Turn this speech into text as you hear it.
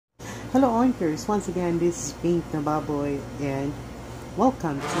Hello Oinkers, once again this is Pink na Baboy and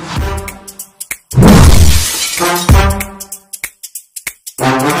welcome to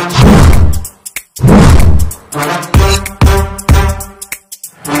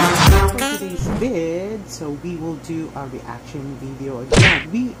today's vid. So we will do a reaction video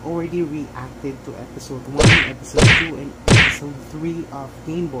again. We already reacted to episode 1, episode 2 and episode 3 of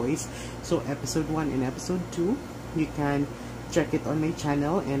GameBoys. So episode 1 and episode 2 you can check it on my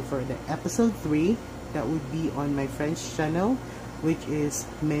channel, and for the episode 3 that would be on my friend's channel, which is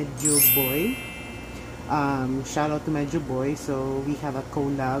Medyo Boy. Shout out to Medyo Boy. So we have a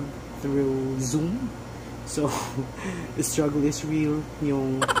collab through Zoom, so the struggle is real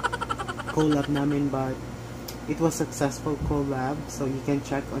yung collab namin, but it was successful collab, so you can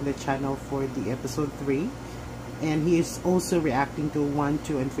check on the channel for the episode 3, and he is also reacting to 1,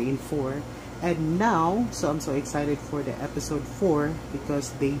 2 and 3 and 4. And now, so I'm so excited for the episode 4 because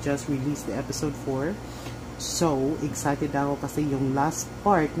they just released the episode 4. So excited ako kasi yung last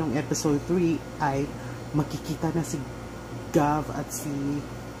part ng episode 3 ay makikita na si Gav at si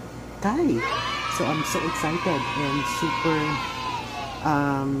Kai. So I'm so excited and super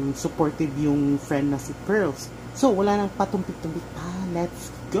supportive yung friend na si Pearls. So wala nang patumpik-tumpik pa, let's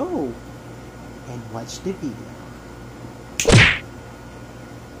go and watch the video.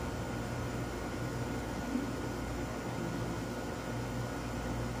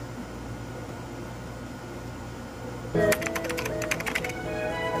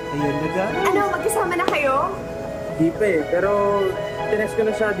 Ayun na guys. Ano, magkasama na kayo? Di pa eh, pero tinext ko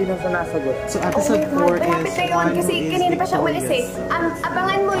na siya, di na siya nasagot. So episode 4 is one kasi is kanina pa siya umalis eh.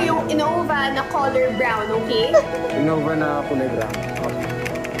 Abangan mo yung Innova na color brown, okay? Innova na kulay brown.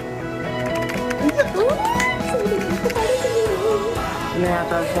 Ano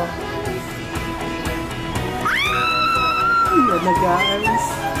yata siya? Ayun na guys.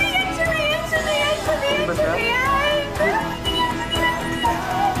 Ano ba siya?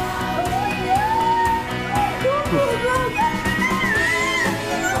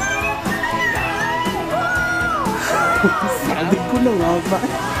 Sabi ko na nga ba?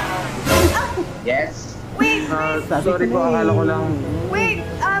 Yes. Wait, sorry po, akala ko lang. wait,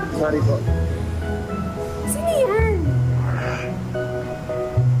 Sorry po. sino yan?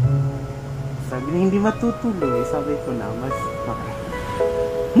 Sabi na hindi matutuloy. Sabi ko na mas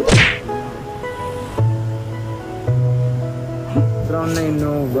Brown na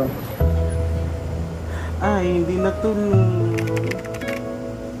Innova. ay, hindi natuloy.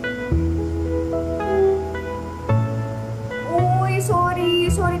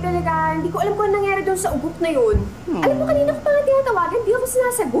 Sorry talaga. Hindi ko alam kung ano nangyari doon sa ugok na yun. Alam mo, kanina ko pa nga tinatawagan, di ako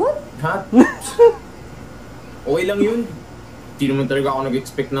sinasagot. Ha? Okay lang yun. Hindi naman talaga ako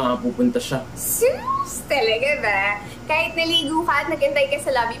nag-expect na pupunta siya. Sus, talaga ba? Kahit naligo ka at nag-antay ka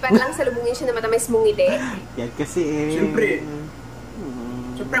sa lobby para lang salubungin siya na matamis mong ngiti. Yan kasi eh. Siyempre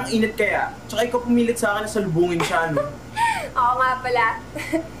ang init kaya. Tsaka ikaw pumilit sa akin na salubungin siya, no? Oo nga pala.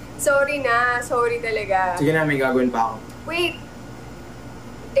 Sorry talaga. Sige na, may gagawin pa ako. Wait.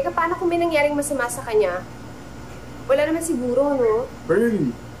 Teka, paano kung may nangyaring masama sa kanya? Wala naman siguro, no?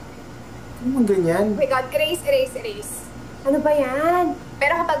 Pearl, ano man ganyan? Oh my God, erase. Ano ba yan?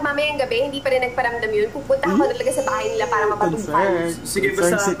 Pero kapag mamayang gabi, hindi pa rin nagparamdam yun, pupunta ako talaga sa bahay nila para mapatungpan. Sige,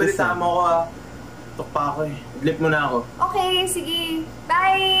 basta balita mo ako ah. Tok pa ako eh. Idlip mo na ako. Okay, sige.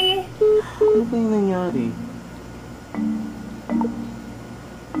 Bye! Ano ba yung nangyari?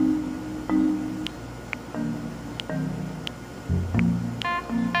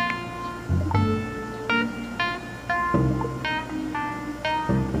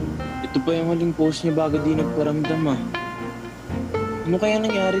 Ito pa yung huling post niya bago di nagparamdam ah. Ano kaya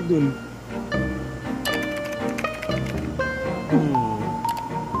nangyari dun?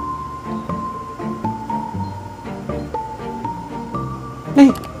 Hey!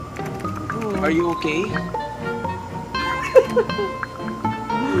 Are you okay?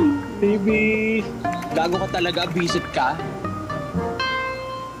 Baby! Gago ka talaga, visit ka?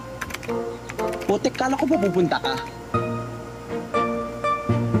 Putek, kala ko pa pupunta ka.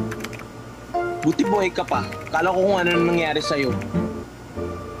 Buti buhay ka pa. Kala ko kung ano nangyari sa'yo.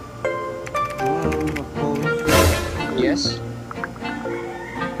 Yes?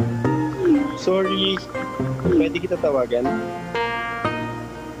 Sorry, pwede kita tawagan?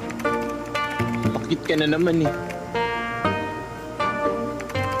 Bakit ka na naman eh.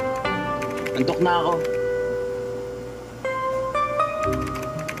 Antok na ako.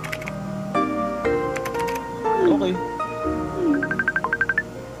 Okay.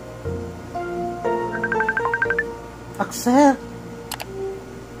 Accept!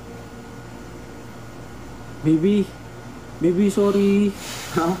 Baby, sorry.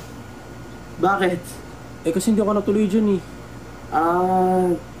 Ha? Bakit? Kasi hindi ako natuloy dyan eh.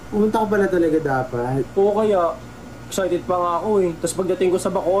 Pumunta ko pala talaga dapat. Oo kaya, excited pa nga ako eh. Tapos pagdating ko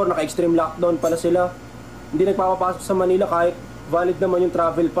sa Bacoor, naka-extreme lockdown pala sila. Hindi nagpapapasok sa Manila kahit valid naman yung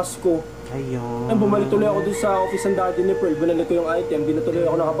travel pass ko. Ayun. Bumalik tuloy ako dun sa office ng daddy ni Pearl. Binalik ko yung item, di na tuloy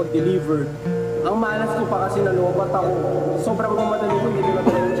ako nakapag-deliver. Ang malas ko pa kasi nalubat ako. Sobrang mamadali ko, hindi na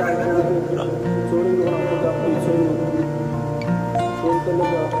talaga yung charger ko. Sorry, hindi ko nakapag-update sa'yo. Sorry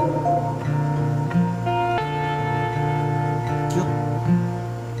talaga. Cute.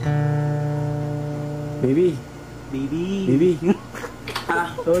 Baby.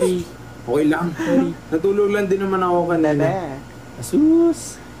 Sorry. Okay lang. Sorry. Natulog lang din naman ako kanina.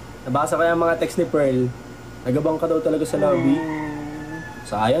 Asus. Nabasa ko yung mga text ni Pearl. Nagabang ka daw talaga sa lobby.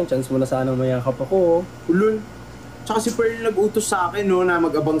 Sayang, chance mo na sanang mayakap ako. Ulol. Tsaka si Pearl nag-utos sa akin no, na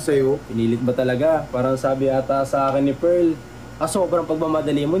mag-abang sa'yo. Pinilit ba talaga? Parang sabi ata sa akin ni Pearl, sobrang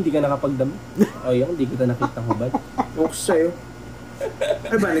pagmamadali mo, hindi ka nakapagdami. Ayun, hindi kita nakita ko ba? Ako sa'yo.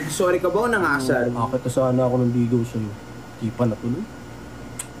 Ano ba, nag-sorry ka ba o nangasar? Bakit sana ako ng ligaw sa'yo? Di pa natuloy.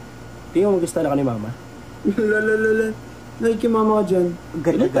 Tingnan mo gusto na ka ni Mama. Lalalala. Nakikimama ka dyan.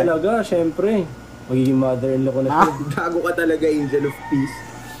 Hindi talaga, syempre. Magiging mother-in-law ko na siya. Gago ka talaga, Angel of Peace.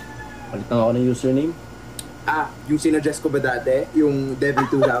 Palitan ako ng username. Yung sinadjust ko ba dati? Yung Devil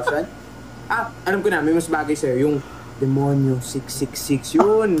 2000? Alam ko na, may mas bagay sa'yo. Yung Demonyo 666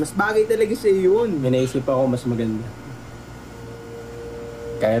 yun. Mas bagay talaga sa'yo yun. May naisip ako mas maganda.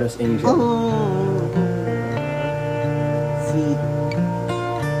 Kairos Angel. Sweet.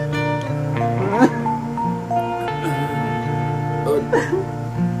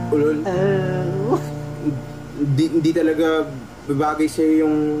 Ulol. Hindi talaga babagay sa'yo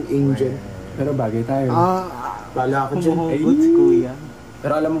yung Angel. Pero bagay tayo. Bala ako dyan. Humuhugot si Kuya.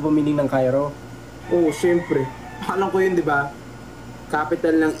 Pero alam mo ba meaning ng Cairo? Oo, syempre. Alam ko yun, di ba?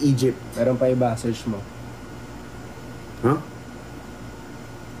 Capital ng Egypt. Meron pa iba, search mo. Huh?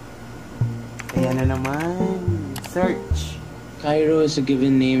 Ayan na naman. Search. Cairo is a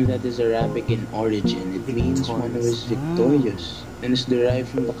given name that is Arabic in origin. It means one who is victorious and is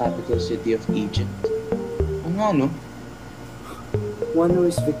derived from the capital city of Egypt. Ang ano? One who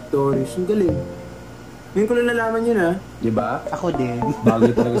is victorious. Ang galing. Ngayon ko lang nalaman yun, ha? Diba? Ako din.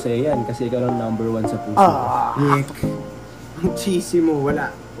 Bagay talaga sa'yo yan kasi ikaw lang #1 sa puso. Nick. Ang cheesy mo.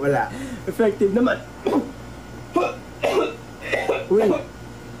 Wala. Effective naman. Uy.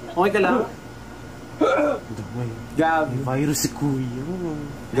 Okay ka lang? Gab. May virus si Kuya.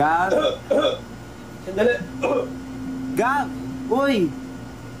 Gab. Sandali. Gab. Uy.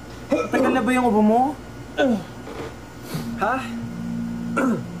 Matagal na ba yung ubo mo? Ha?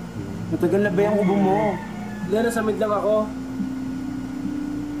 Matagal na ba yung ubo mo? Nasamid lang ako.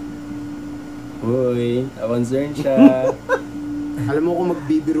 Uy, concern siya. Alam mo kung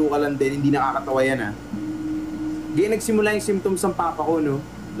magbibiro ka lang din, hindi nakakatawa yan, ha? Gaya nagsimula yung symptoms ng papa ko, no?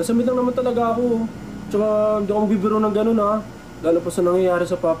 Nasamid lang naman talaga ako. Tsaka hindi ako magbibiro ng ganun, ha? Lalo pa sa nangyayari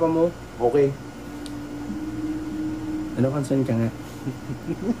sa papa mo. Okay. Ano concern ka nga?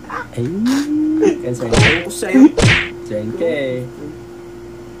 Ay, concern ka. Ayaw ko sa'yo. Concern ka eh.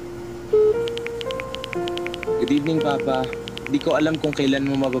 Good evening, Papa. Di ko alam kung kailan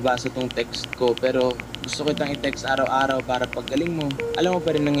mo mababasa tong text ko, pero gusto kitang i-text araw-araw para paggaling mo. Alam mo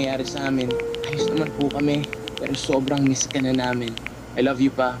pa rin nangyayari sa amin. Ayos naman po kami, pero sobrang miss ka na namin. I love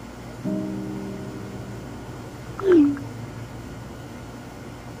you, Pa.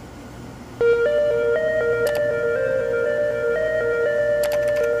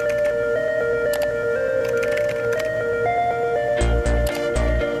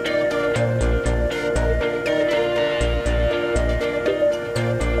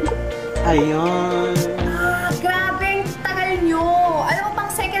 Ayun. Grabe, tagal nyo. Alam mo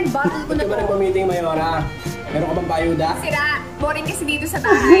pang second bottle ko na Ito ba to. nagpa-meeting, Mayora? Meron ka bang bayuda? Sira, boring kasi dito sa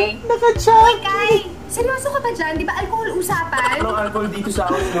bahay. Naka-chat. Uy, Kai! Seryoso ka ba dyan? Di ba alcohol usapan? Anong alcohol dito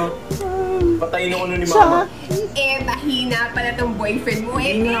sa house, no? Patayin ako nun ni Mama. Mahina pala tong boyfriend mo.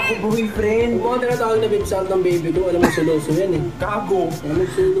 Hindi nga ako boyfriend. Kung mga tinatawag na babe sound ng baby ko, alam mo seloso yan eh. Kago. Alam mo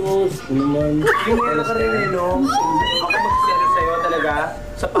selos. Ano naman? Yung meron ka rin, no? Ako magsiselo sa'yo talaga.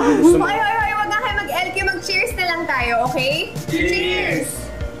 Sa pakagusto mo. Hoy, wag nga kayo mag-LQ, mag-cheers na lang tayo, okay? Cheers!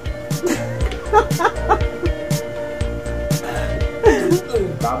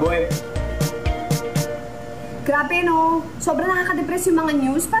 Baboy. Grabe, no? Sobrang nakaka-depress yung mga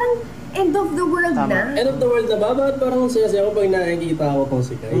news. Parang end of the world Tama. na. End of the world na ba? Bakit parang saya-saya ko pag nakikita ako tong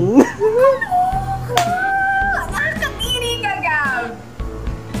si Kai? Nakakatiri ka, Gab!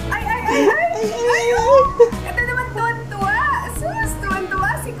 Ay! Ito naman tuwan-tuwa. Sus,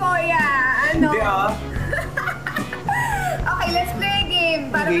 tuwan-tuwa si Kuya. Ano? Hindi, ah. Okay, let's play a game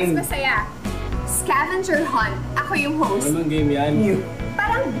para mas masaya. Scavenger Hunt. Ako yung host. Ano game yan?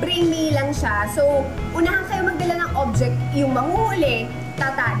 Parang bring me lang siya. So, unahan kayo magdala ng object. Yung manguhuli,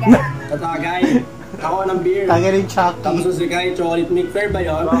 tatagay. Tatagay. Ako ng beer. Tagay rin Chucky. Tapos susikay, chocolate milk. Fair ba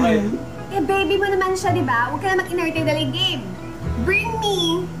yun? Okay. Eh, baby mo naman siya, di ba? Huwag ka na mag-inerte dali game. Bring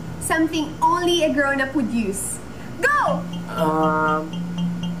me something only a grown-up would use. Go!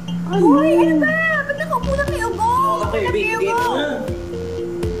 Uy, ano ba? Ba't nakaupo na kayo? Go! Okay, Ba't wait, kayo game go? na.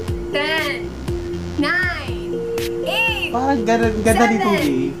 10, 9, 8, Parang ganda nito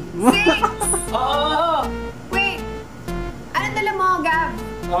eh. 6, Oo! wait. Anong dala mo, Gab?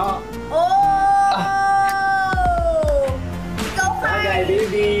 Ah. Oh! Ikaw, Tagay, Kai!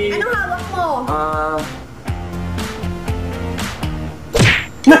 baby. Anong hawak mo?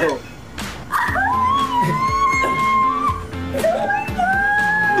 Ito.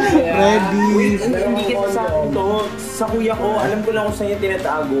 Ready. Wait, hindi kita sa akin to. Sa kuya ko, alam ko lang kung saan yung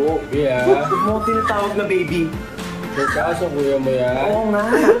tinatago. Yeah. Huwag mo tinatawag na baby. Kaso kuya mo yan. Oo nga.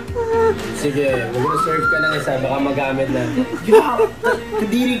 Sige, mag-serve ka ng isa. Baka magamit na.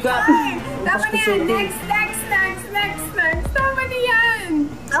 Kadiri ka. Tama na yan. Next. Tama na yan.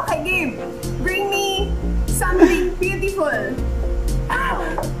 Okay, game. Bring me something beautiful.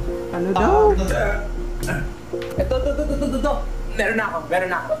 Ano daw? Ito. Meron na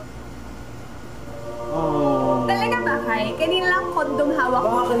ako. Oh. Talaga ba, Kai? Kanina lang kondom hawak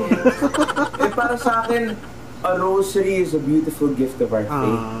mo. Bakit? Para sa akin, a rosary is a beautiful gift of our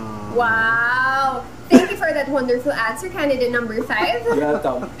faith. Wow! Thank you for that wonderful answer, candidate number 5.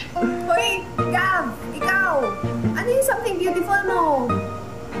 Welcome. Hoy, Gab! Ikaw! Ano yung something beautiful mo?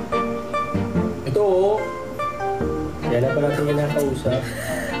 Ito oh. Yan na pa natin kinakausap.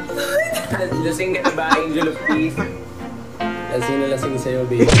 Lasing ka na ba, Angel of Peace? Lasing na lasing sa'yo,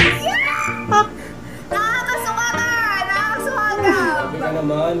 baby. Nakakasuka ka! Sabi ka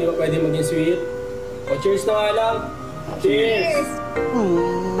naman, di ba pwede maging sweet? O cheers na nga lang. Cheers!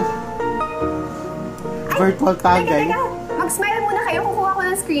 Virtual tagay. Teka. Mag-smile muna kayo. Kukuha ko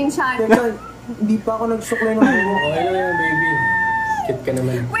ng screenshot. Teka, hindi pa ako nagsuklay ng buho. Okay na yan, baby. Cute ka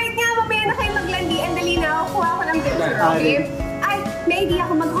naman. Wait nga, mamaya na kayo maglandi. Andali na ako. Kuha ko ng picture, Ah, okay? Ay, may idea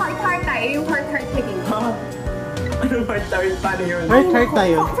ako. Mag-heart-heart tayo. Yung heart-heart thing. Ano ba tayo? Paano yun? Heart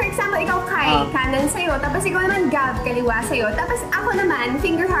tayo. For example, ikaw, Kai, kanan sa'yo. Tapos ikaw naman, Gab, kaliwa sa'yo. Tapos ako naman,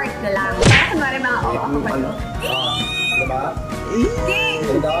 finger heart na lang. Para kunwari mga, ako pa yun. Diba? Okay.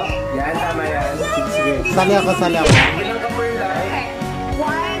 Ganda? Yan, tama yan. Sige, sali ako. Ilang ka po yung Okay.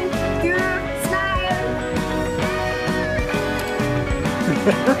 1, 2, smile.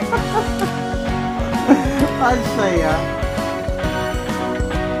 Ang saya.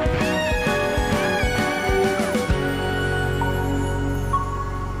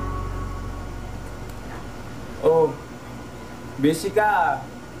 Oh, busy ka.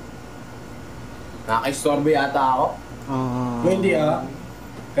 Nakaka-istorbo yata ako. Kung hindi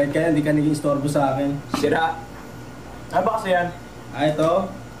kahit kaya hindi ka naging istorbo sa akin. Sira. Ano ba kasi yan?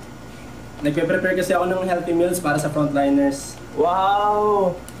 Ito. Nagpe-prepare kasi ako ng healthy meals para sa frontliners.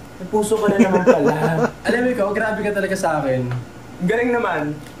 Wow! May puso ka na naman pala. Alam mo ikaw, grabe ka talaga sa akin. Galing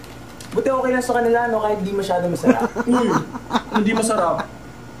naman. Buti okay lang sa kanila, no? Kahit di masyado masarap. Hindi masarap.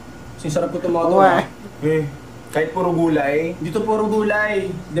 Sinasarap ko itong mga Kahit puro gulay. Dito puro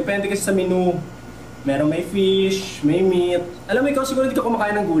gulay. Depende kasi sa menu. Meron may fish, may meat. Alam mo ikaw, siguro hindi ka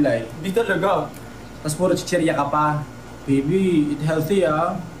kumakain ng gulay. Di talaga. Tapos puro chichirya ka pa. Baby, eat healthy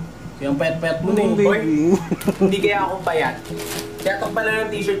Kaya ang payat-payat mo na eh. Hoy, hindi kaya ako payat. Kaya ito pala ng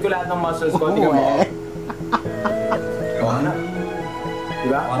t-shirt ko lahat ng muscles ko. Tingnan mo. Gawa na.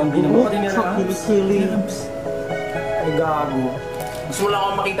 Diba? Parang di naman pati nga na. Kilikili. Ay, gago. Gusto mo lang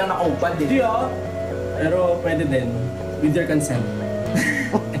akong makita na kaupad eh. Hindi Pero pwede din. With your consent.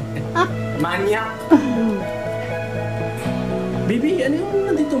 Manyak. Baby, ano yung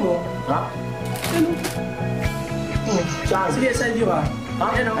nandito mo? Ha? Ano? Saan? Sige, side view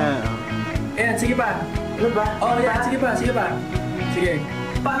Ano? Ayan, sige pa. Ano ba? Oh, yeah, sige pa. Sige.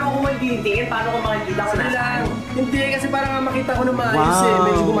 Paano ko magtitingin? Paano ko makikita ko Sige lang. nasaan? Hindi, kasi parang makita ko na maayos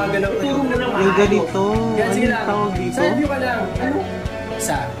Medyo gumagalaw Turo mo na May ganito. Yan, sige Anong lang. tawag dito? Side view ka lang. Ano?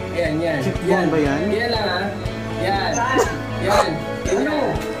 Isa. Yan. Chipbone ba yan? Yan lang Yan. Saan? Yan. Ano?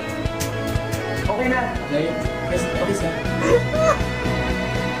 Okay na. Okay, sir.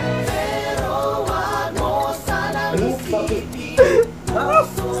 Ano? Bakit?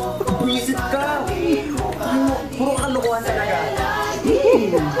 Visit ka! Puro kalokohan talaga.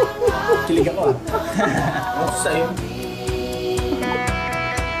 Kilig ako Ako sa'yo.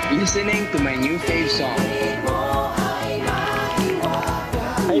 Listening to my new fave song.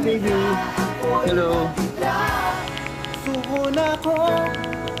 Hi, baby. Hello. Suko na ko,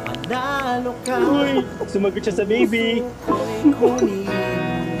 Manalo ka. Uy, sumagot siya sa baby. Lol.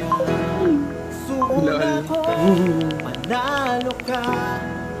 Manalo ka.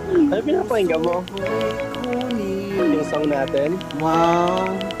 Ano pinapakinggan mo? Yung song natin?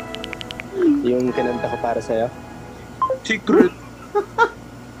 Wow. Yung kinanta ko para sa'yo? Secret.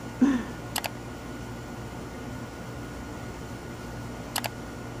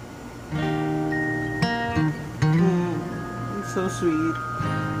 So sweet.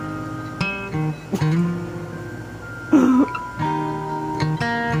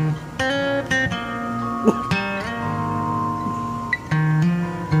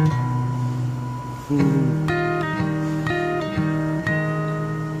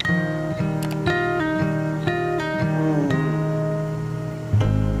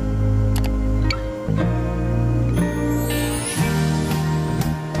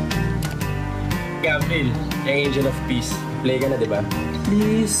 Gabriel, yung Angel of Peace. Play ka na, di ba?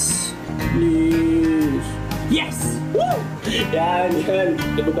 Please. Please. Yes! Woo! Yan.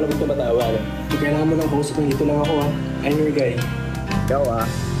 Di ko pala ba't tumatawa, no? Kailangan mo lang kausap ng dito lang ako, ha? I'm your guy. Ikaw, ha?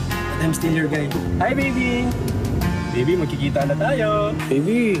 But I'm still your guy. Hi, baby! Baby, magkikita na tayo!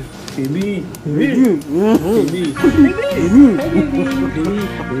 Baby! Baby! Baby! Baby! Baby! Hi, baby! Baby!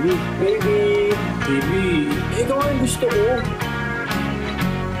 Baby! Baby! Baby! Ikaw ang gusto ko.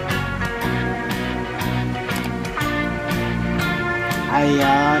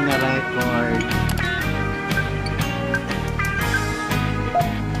 Ayan, na-record.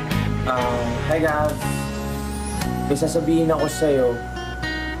 Hi guys. May sasabihin ako sa'yo.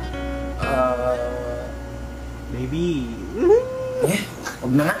 Baby.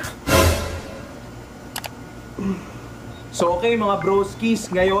 Huwag na nga. So okay mga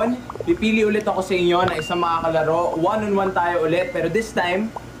broskis, ngayon pipili ulit ako sa inyo na isang makakalaro. One-on-one tayo ulit, pero this time,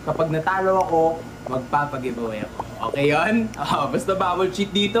 kapag natalo ako, magpapag-giveaway ako. Okay yun? Basta bawal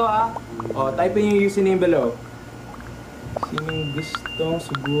cheat dito ha. Type in yung username below. Sinong gustong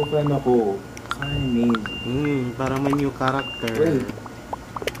subukan ako? Amazing. Para may new character. Well,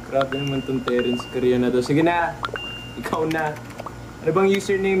 grabe naman tong Terence career na to. Sige na, ikaw na. Ano bang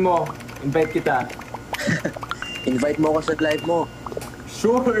username mo? Invite kita. Invite mo ako sa live mo.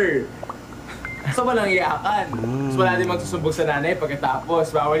 Sure! Asa ba lang iyakan? Mas wala din magsusumbog sa nanay pagkatapos.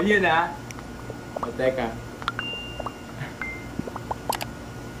 Bawal yun ha. Teka.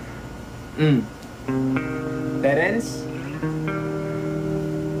 Terence?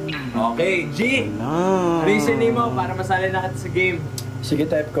 Okay, G! No. Username mo para masali na kita sa game. Sige,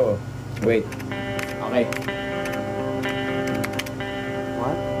 type ko. Wait. Okay.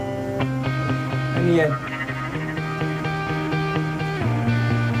 What? Ano yan?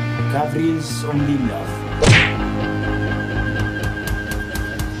 Gabriel's Only Love.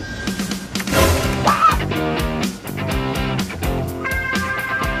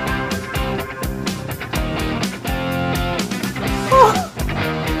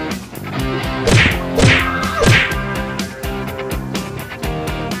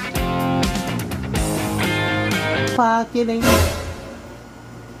 Pakiling.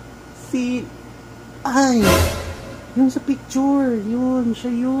 Si... Ay! Yung sa picture. Yun. Siya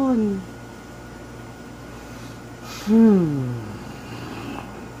yun.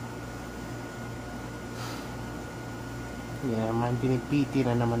 Yeah, man. Pinipiti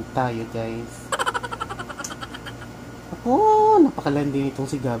na naman tayo, guys. Ako, napakalandi nitong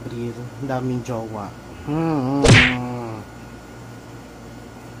si Gabriel. Ang daming jowa.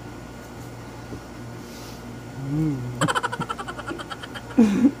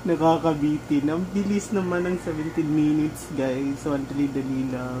 Nakakabitin. Ang bilis naman ng 17 minutes, guys. So, ang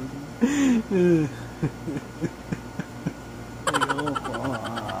dali-dali lang.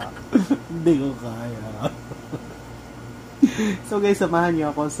 Hindi ko kaya. So, guys, samahan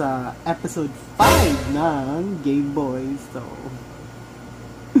niyo ako sa episode 5 ng GameBoys. So,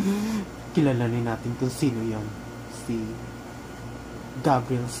 kilalanin natin kung sino yan. Si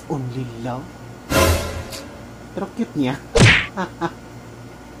Gabriel's Only Love. Pero cute niya.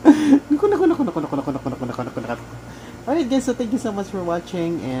 Alright guys, so thank you so much for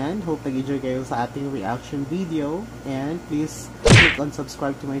watching and hope nag-enjoy kayo sa ating reaction video. And please click on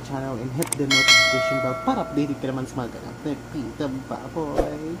subscribe to my channel and hit the notification bell para updated ka naman sa mga ganap na pita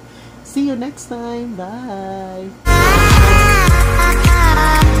baboy. See you next time. Bye!